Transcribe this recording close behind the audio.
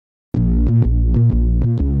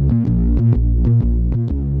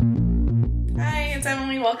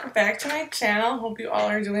welcome back to my channel. Hope you all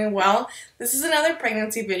are doing well. This is another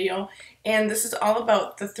pregnancy video, and this is all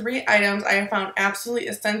about the 3 items I have found absolutely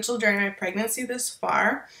essential during my pregnancy this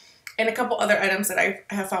far, and a couple other items that I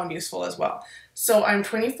have found useful as well. So I'm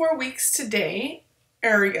 24 weeks today,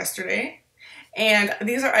 or yesterday, and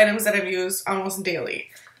these are items that I've used almost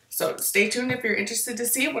daily. So stay tuned if you're interested to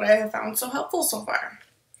see what I have found so helpful so far.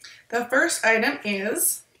 The first item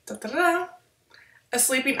is a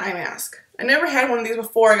sleeping eye mask. I never had one of these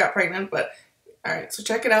before I got pregnant, but alright, so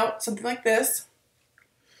check it out. Something like this.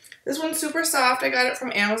 This one's super soft. I got it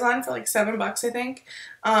from Amazon for like $7, I think.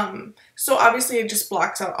 So obviously it just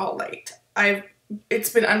blocks out all light. It's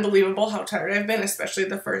been unbelievable how tired I've been, especially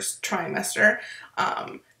the first trimester.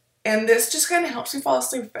 And this just kind of helps me fall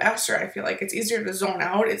asleep faster. I feel like it's easier to zone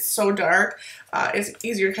out. It's so dark. It's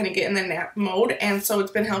easier to kind of get in the nap mode, and so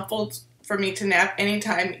it's been helpful for me to nap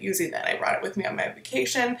anytime using that. I brought it with me on my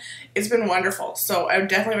vacation. It's been wonderful. So I would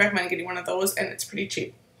definitely recommend getting one of those, and it's pretty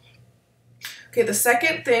cheap. Okay, the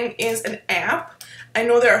second thing is an app. I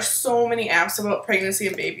know there are so many apps about pregnancy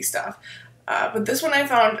and baby stuff, but this one I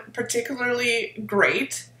found particularly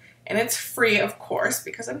great, and it's free, of course,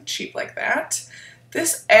 because I'm cheap like that.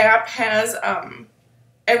 This app has,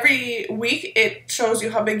 every week it shows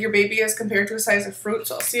you how big your baby is compared to a size of fruit,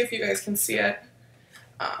 so I'll see if you guys can see it.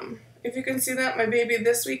 If you can see that, my baby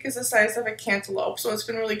this week is the size of a cantaloupe, so it's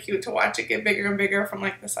been really cute to watch it get bigger and bigger from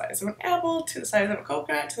like the size of an apple to the size of a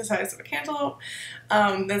coconut to the size of a cantaloupe.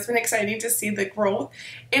 That's been exciting to see the growth.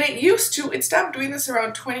 And it stopped doing this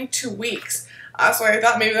around 22 weeks, so I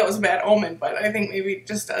thought maybe that was a bad omen, but I think maybe it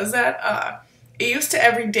just does that. It used to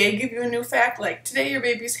every day give you a new fact, like today your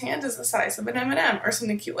baby's hand is the size of an M&M or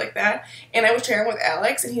something cute like that. And I was sharing with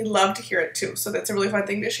Alex, and he loved to hear it too, so that's a really fun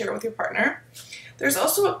thing to share with your partner. There's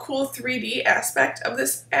also a cool 3D aspect of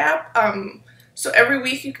this app. So every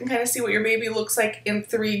week you can kind of see what your baby looks like in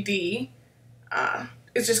 3D.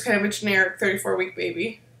 It's just kind of a generic 34-week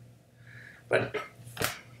baby. But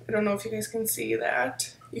I don't know if you guys can see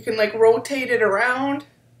that. You can like rotate it around.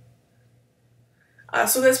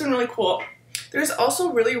 So that's been really cool. There's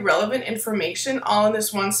also really relevant information all in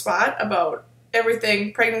this one spot about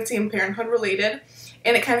everything pregnancy and parenthood related.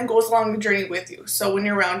 And it kind of goes along the journey with you. So when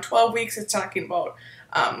you're around 12 weeks, it's talking about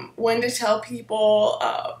when to tell people,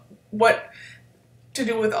 what to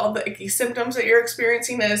do with all the icky symptoms that you're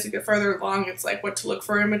experiencing. And as you get further along, it's like what to look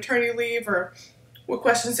for in maternity leave or what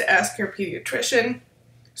questions to ask your pediatrician.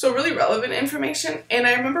 So really relevant information. And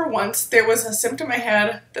I remember once there was a symptom I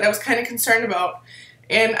had that I was kind of concerned about.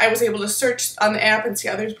 And I was able to search on the app and see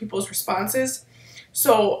other people's responses.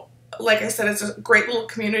 So like I said, it's a great little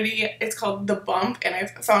community. It's called The Bump, and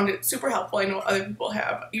I've found it super helpful. I know other people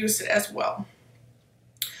have used it as well.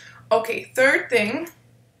 Okay, third thing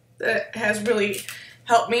that has really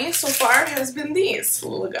helped me so far has been these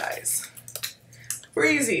little guys.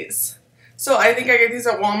 Freezies. So I think I get these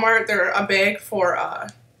at Walmart. They're a bag for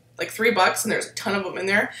like $3, and there's a ton of them in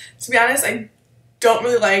there. To be honest, I don't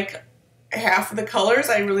really like half of the colors.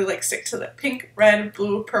 I really like stick to the pink, red,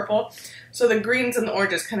 blue, purple. So the greens and the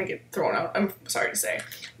oranges kind of get thrown out, I'm sorry to say.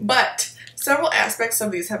 But several aspects of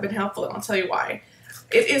these have been helpful, and I'll tell you why.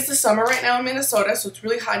 It is the summer right now in Minnesota, so it's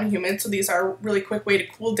really hot and humid, so these are a really quick way to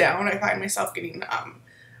cool down. I find myself getting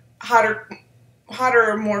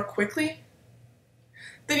hotter more quickly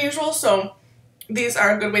than usual, so these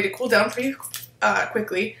are a good way to cool down pretty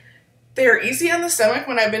quickly. They are easy on the stomach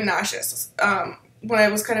when I've been nauseous. When I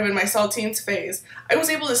was kind of in my saltines phase, I was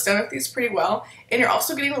able to stomach these pretty well, and you're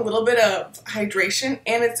also getting a little bit of hydration,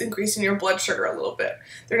 and it's increasing your blood sugar a little bit.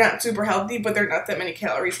 They're not super healthy, but they're not that many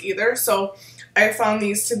calories either, so I found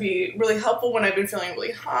these to be really helpful when I've been feeling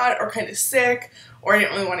really hot or kind of sick, or I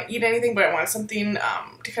didn't really want to eat anything, but I wanted something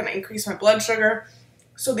to kind of increase my blood sugar.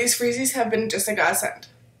 So these Freezies have been just a godsend.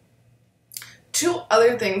 2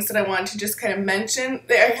 other things that I wanted to just kind of mention,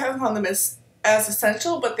 I haven't found them as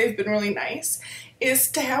essential, but they've been really nice,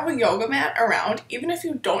 is to have a yoga mat around. Even if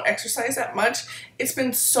you don't exercise that much, it's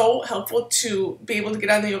been so helpful to be able to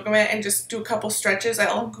get on the yoga mat and just do a couple stretches.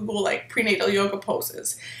 I'll Google like prenatal yoga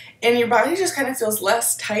poses, and your body just kind of feels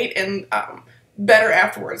less tight and better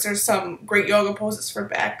afterwards. There's some great yoga poses for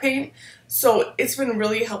back pain, so it's been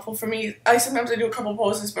really helpful for me. Sometimes I do a couple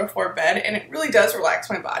poses before bed, and it really does relax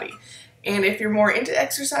my body. And if you're more into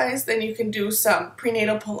exercise, then you can do some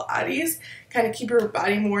prenatal Pilates, kind of keep your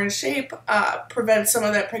body more in shape, prevent some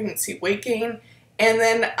of that pregnancy weight gain, and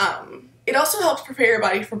then it also helps prepare your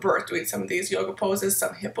body for birth doing some of these yoga poses,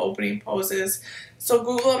 some hip opening poses. So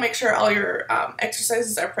Google and make sure all your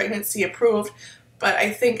exercises are pregnancy approved, but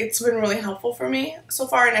I think it's been really helpful for me so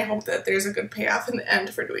far, and I hope that there's a good payoff in the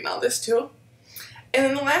end for doing all this too. And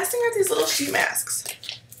then the last thing are these little sheet masks.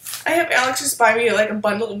 I have Alex just buy me like a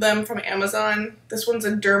bundle of them from Amazon. This one's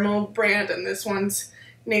a Dermo brand and this one's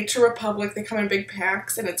Nature Republic. They come in big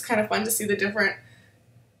packs and it's kind of fun to see the different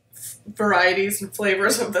varieties and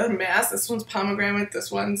flavors of the mask. This one's pomegranate,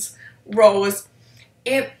 this one's rose.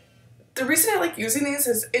 And the reason I like using these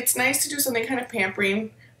is it's nice to do something kind of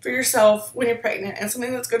pampering for yourself when you're pregnant and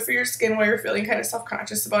something that's good for your skin while you're feeling kind of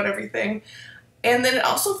self-conscious about everything. And then it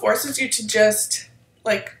also forces you to just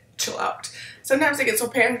like chill out. Sometimes I get so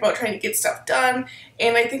panicked about trying to get stuff done,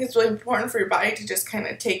 and I think it's really important for your body to just kind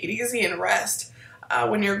of take it easy and rest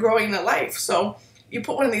when you're growing a life. So you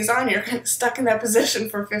put one of these on, you're kind of stuck in that position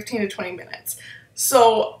for 15 to 20 minutes.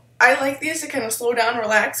 So I like these to kind of slow down,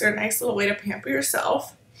 relax. They're a nice little way to pamper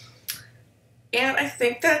yourself. And I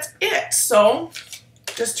think that's it. So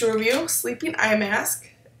just to review, Sleeping Eye Mask,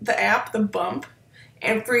 the app, the Bump,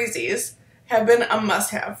 and Freezies have been a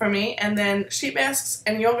must-have for me. And then sheet masks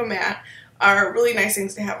and yoga mat are really nice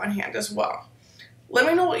things to have on hand as well. Let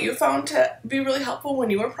me know what you found to be really helpful when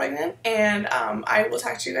you were pregnant, and I will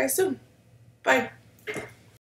talk to you guys soon. Bye.